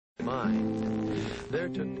mind. There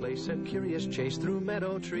took place a curious chase through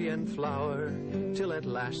meadow, tree, and flower, till at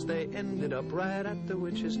last they ended up right at the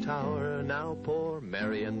witch's tower. Now poor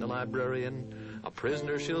Marian the librarian, a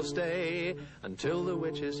prisoner she'll stay, until the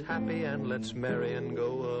witch is happy and lets Marian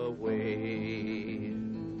go away.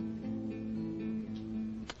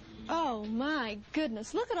 Oh, my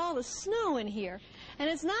goodness, look at all the snow in here. And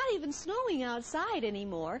it's not even snowing outside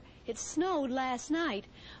anymore. It snowed last night.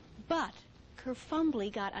 But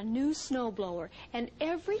Kerfumbly got a new snowblower, and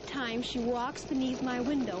every time she walks beneath my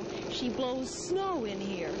window, she blows snow in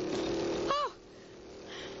here. Oh!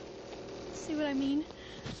 See what I mean?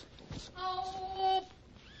 Oh,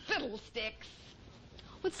 fiddlesticks.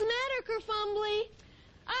 What's the matter, Kerfumbly?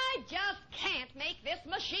 I just can't make this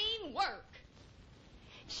machine work.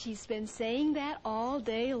 She's been saying that all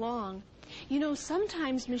day long. You know,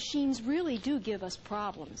 sometimes machines really do give us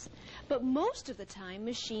problems, but most of the time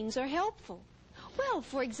machines are helpful. Well,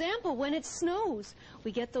 for example, when it snows,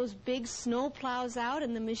 we get those big snow plows out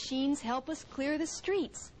and the machines help us clear the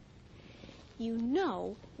streets. You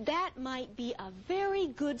know, that might be a very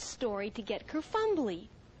good story to get Kerfumbly.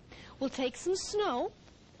 We'll take some snow.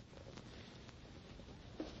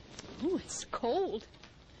 Ooh, it's cold.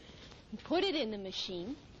 And put it in the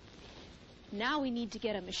machine. Now we need to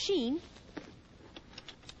get a machine.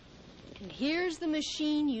 And here's the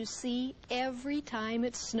machine you see every time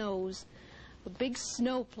it snows. A big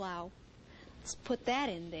snow plow. Let's put that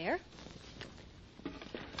in there.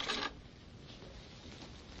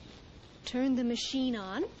 Turn the machine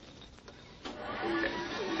on.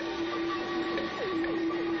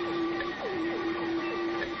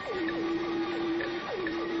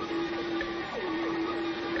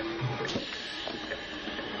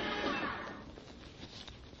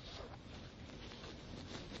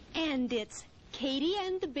 And it's Katie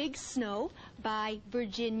and the Big Snow by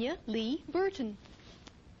Virginia Lee Burton.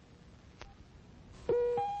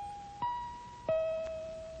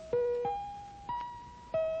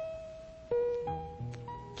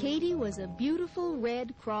 Katie was a beautiful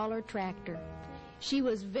red crawler tractor. She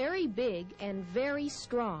was very big and very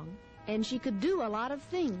strong, and she could do a lot of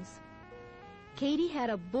things. Katie had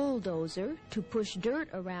a bulldozer to push dirt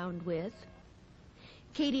around with.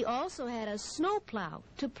 Katie also had a snowplow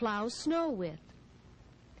to plow snow with.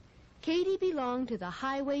 Katie belonged to the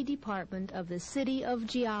Highway Department of the city of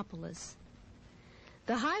Geopolis.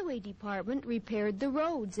 The Highway Department repaired the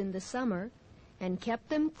roads in the summer and kept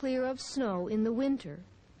them clear of snow in the winter,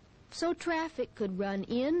 so traffic could run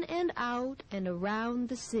in and out and around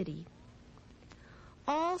the city.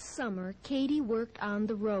 All summer, Katie worked on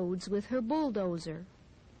the roads with her bulldozer.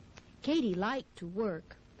 Katie liked to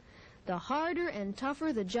work. The harder and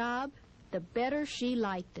tougher the job, the better she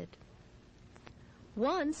liked it.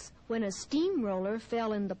 Once, when a steamroller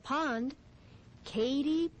fell in the pond,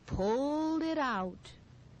 Katie pulled it out.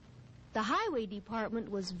 The Highway Department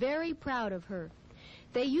was very proud of her.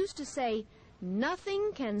 They used to say,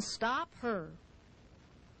 "Nothing can stop her."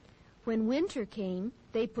 When winter came,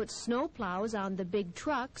 they put snowplows on the big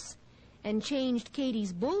trucks and changed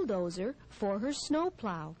Katie's bulldozer for her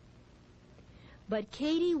snowplow. But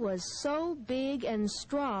Katie was so big and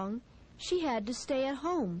strong, she had to stay at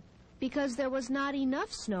home because there was not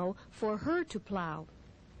enough snow for her to plow.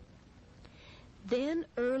 Then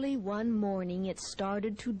early one morning it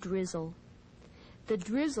started to drizzle. The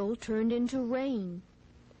drizzle turned into rain.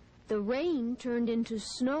 The rain turned into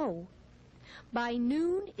snow. By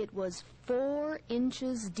noon it was 4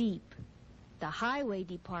 inches deep. The Highway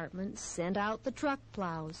Department sent out the truck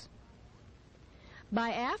plows.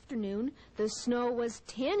 By afternoon, the snow was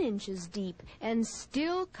 10 inches deep and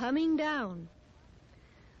still coming down.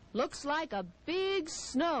 "Looks like a big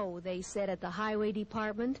snow," they said at the Highway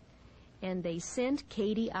Department, and they sent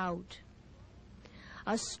Katie out.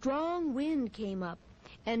 A strong wind came up,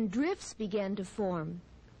 and drifts began to form.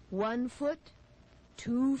 1 foot,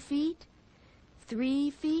 2 feet,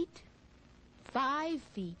 3 feet, 5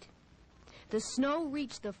 feet. The snow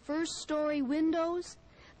reached the first-story windows,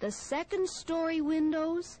 the second-story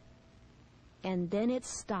windows, and then it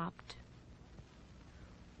stopped.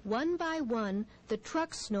 One by one, the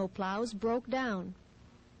truck snowplows broke down.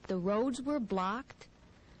 The roads were blocked.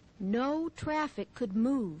 No traffic could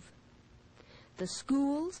move. The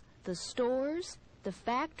schools, the stores, the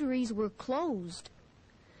factories were closed.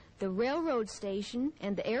 The railroad station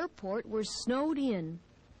and the airport were snowed in.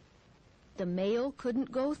 The mail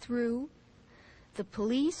couldn't go through. The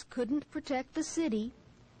police couldn't protect the city.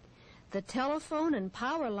 The telephone and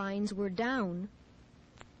power lines were down.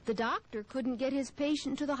 The doctor couldn't get his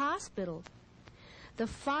patient to the hospital. The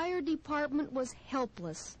fire department was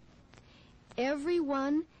helpless.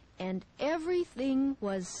 Everyone and everything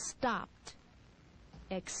was stopped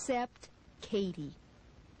except Katy.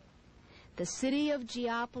 The city of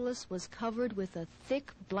Geopolis was covered with a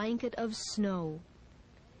thick blanket of snow.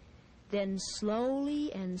 Then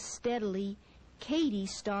slowly and steadily, Katy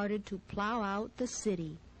started to plow out the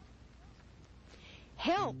city.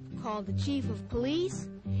 "Help!" called the chief of police.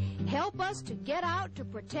 "Help us to get out to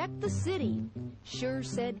protect the city." "Sure,"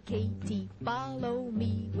 said Katy, "follow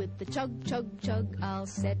me. With the chug, chug, chug, I'll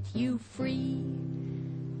set you free."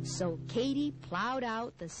 So Katy plowed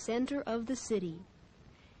out the center of the city.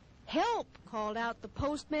 "Help!" called out the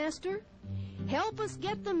postmaster. "Help us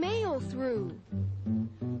get the mail through."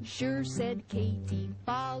 "Sure," said Katy,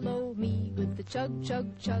 "follow me. With the chug,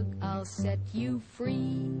 chug, chug, I'll set you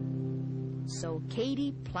free." So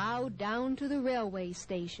Katy plowed down to the railway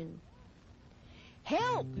station.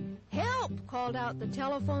 "Help! Help!" called out the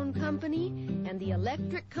telephone company and the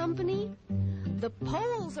electric company. "The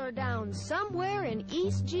poles are down somewhere in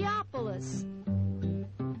East Geopolis."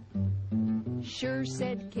 "Sure,"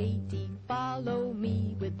 said Katy, "follow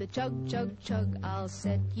me. With the chug, chug, chug, I'll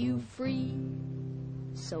set you free."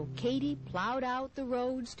 So Katy plowed out the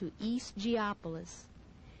roads to East Geopolis.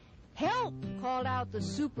 "Help!" called out the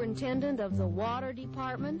superintendent of the water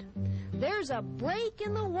department. "There's a break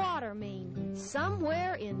in the water main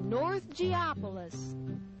somewhere in North Geopolis."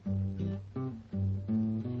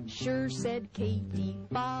 "Sure," said Katy,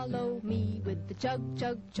 "follow me. With the chug,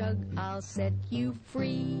 chug, chug, I'll set you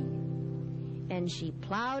free." And she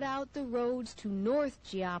plowed out the roads to North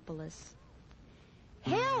Geopolis.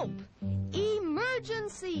 "Help!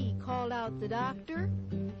 Emergency!" called out the doctor.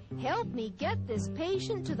 "Help me get this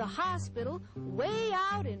patient to the hospital way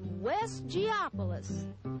out in West Geopolis."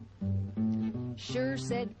 "Sure,"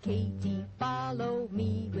 said Katy, "follow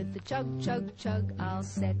me. With the chug, chug, chug, I'll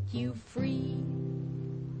set you free."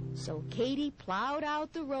 So Katy plowed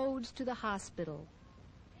out the roads to the hospital.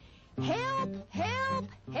 "Help! Help!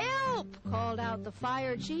 Help!" called out the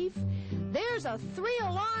fire chief. "There's a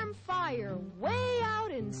 3-alarm fire way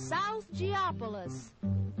out in South Geopolis."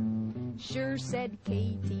 "Sure," said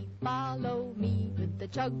Katy, "follow me. With the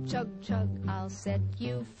chug, chug, chug, I'll set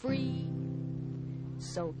you free."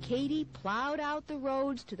 So Katy plowed out the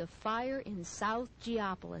roads to the fire in South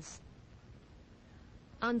Geopolis.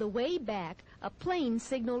 On the way back, a plane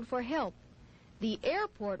signaled for help. The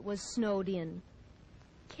airport was snowed in.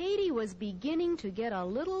 Katy was beginning to get a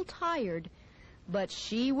little tired, but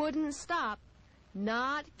she wouldn't stop.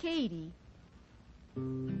 Not Katy.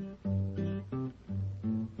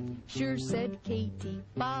 "Sure," said Katy,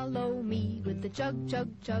 "follow me. With the chug, chug,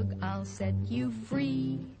 chug, I'll set you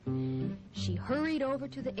free." She hurried over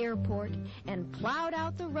to the airport and plowed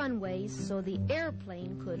out the runways so the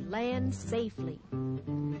airplane could land safely.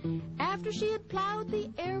 After she had plowed the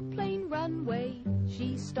airplane runway,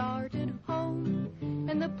 she started home,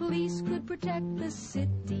 and the police could protect the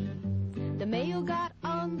city. The mail got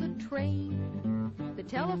on the train. The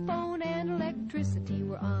telephone and electricity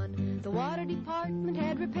were on. The water department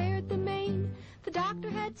had repaired the main. The doctor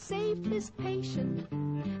had saved his patient.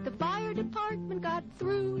 The fire department got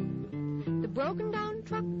through. The broken down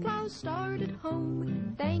truck plow started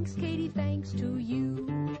home. Thanks, Katy, thanks to you.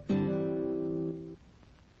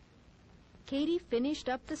 Katy finished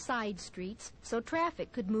up the side streets so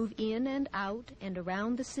traffic could move in and out and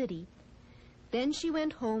around the city. Then she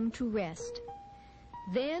went home to rest.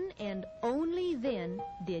 Then and only then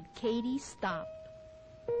did Katy stop.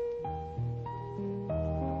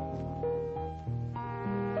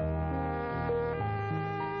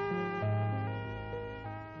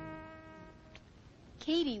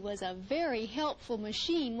 Katy was a very helpful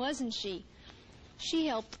machine, wasn't she? She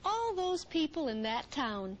helped all those people in that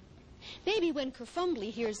town. Maybe when Kerfumbly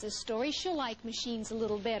hears this story, she'll like machines a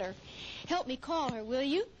little better. Help me call her, will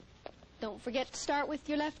you? Don't forget to start with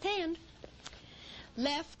your left hand.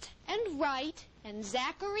 Left and right and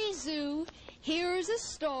Zachary Zoo, here's a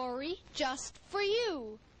story just for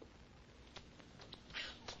you.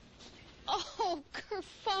 Oh,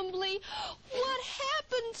 Kerfumbly, what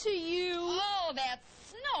happened to you? Oh, that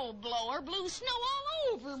snow blower blew snow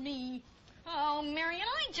all over me. Oh, Marion,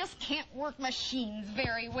 I just can't work machines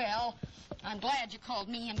very well. I'm glad you called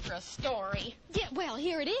me in for a story. Yeah, well,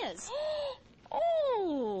 here it is.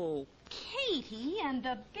 Oh, Katy and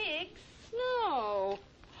the big snow.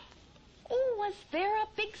 Oh, was there a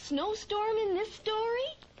big snowstorm in this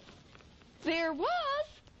story? There was.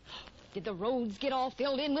 Did the roads get all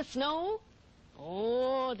filled in with snow?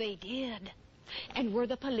 Oh, they did. And were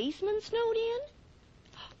the policemen snowed in?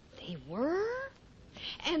 They were.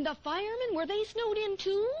 And the firemen, were they snowed in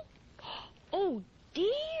too? Oh,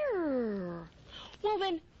 dear. Well,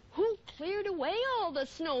 then, Who cleared away all the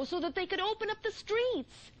snow so that they could open up the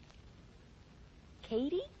streets?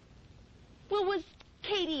 Katie? Well, was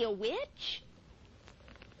Katie a witch?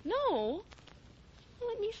 No.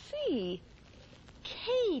 Let me see.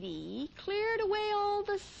 Katie cleared away all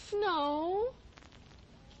the snow.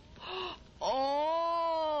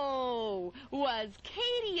 Oh, was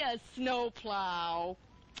Katie a snowplow?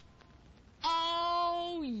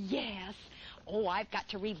 Oh, yes. Oh, I've got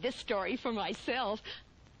to read this story for myself.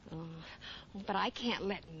 But I can't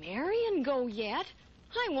let Marion go yet.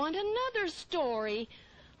 I want another story.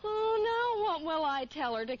 Oh, now what will I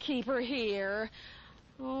tell her to keep her here?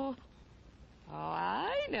 Oh,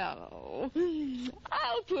 I know.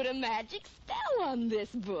 I'll put a magic spell on this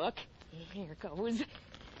book. Here goes.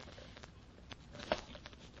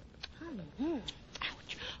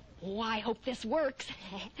 Ouch. Oh, I hope this works.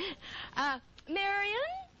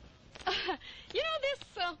 Marion? You know, this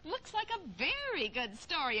looks like a very good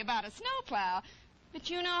story about a snowplow. But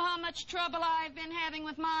you know how much trouble I've been having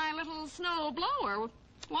with my little snow blower.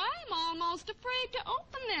 Why, I'm almost afraid to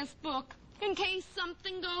open this book in case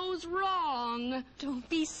something goes wrong. Don't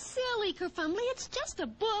be silly, Kerfumbly. It's just a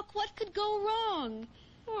book. What could go wrong?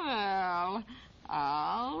 Well,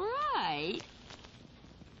 all right.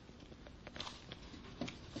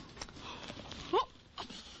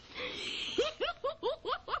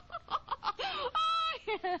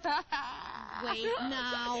 Wait,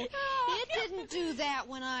 now. It didn't do that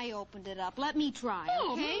when I opened it up. Let me try,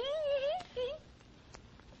 okay?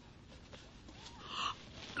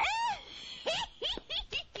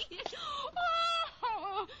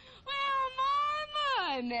 Oh, well,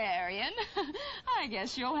 my, Marion. I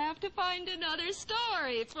guess you'll have to find another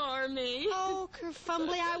story for me. Oh,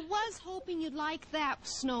 Kerfumbly, I was hoping you'd like that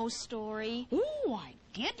snow story. Oh, I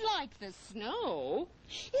did like the snow.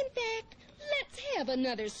 In fact, let's have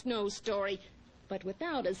another snow story, but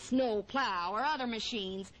without a snow plow or other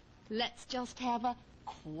machines. Let's just have a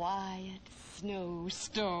quiet snow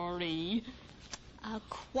story. A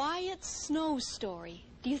quiet snow story.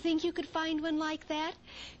 Do you think you could find one like that?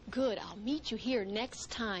 Good, I'll meet you here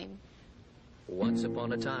next time. Once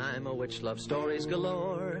upon a time, a witch loved stories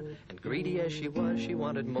galore, and greedy as she was, she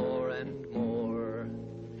wanted more and more.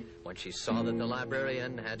 When she saw that the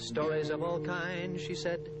librarian had stories of all kinds, she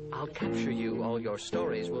said, "I'll capture you, all your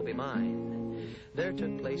stories will be mine." There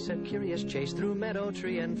took place a curious chase through meadow,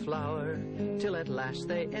 tree, and flower, till at last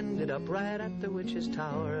they ended up right at the witch's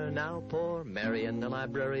tower. Now poor Marion, the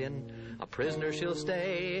librarian, a prisoner she'll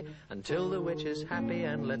stay, until the witch is happy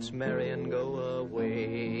and lets Marion go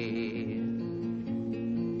away.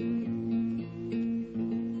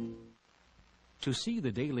 To see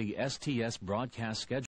the daily STS broadcast schedule,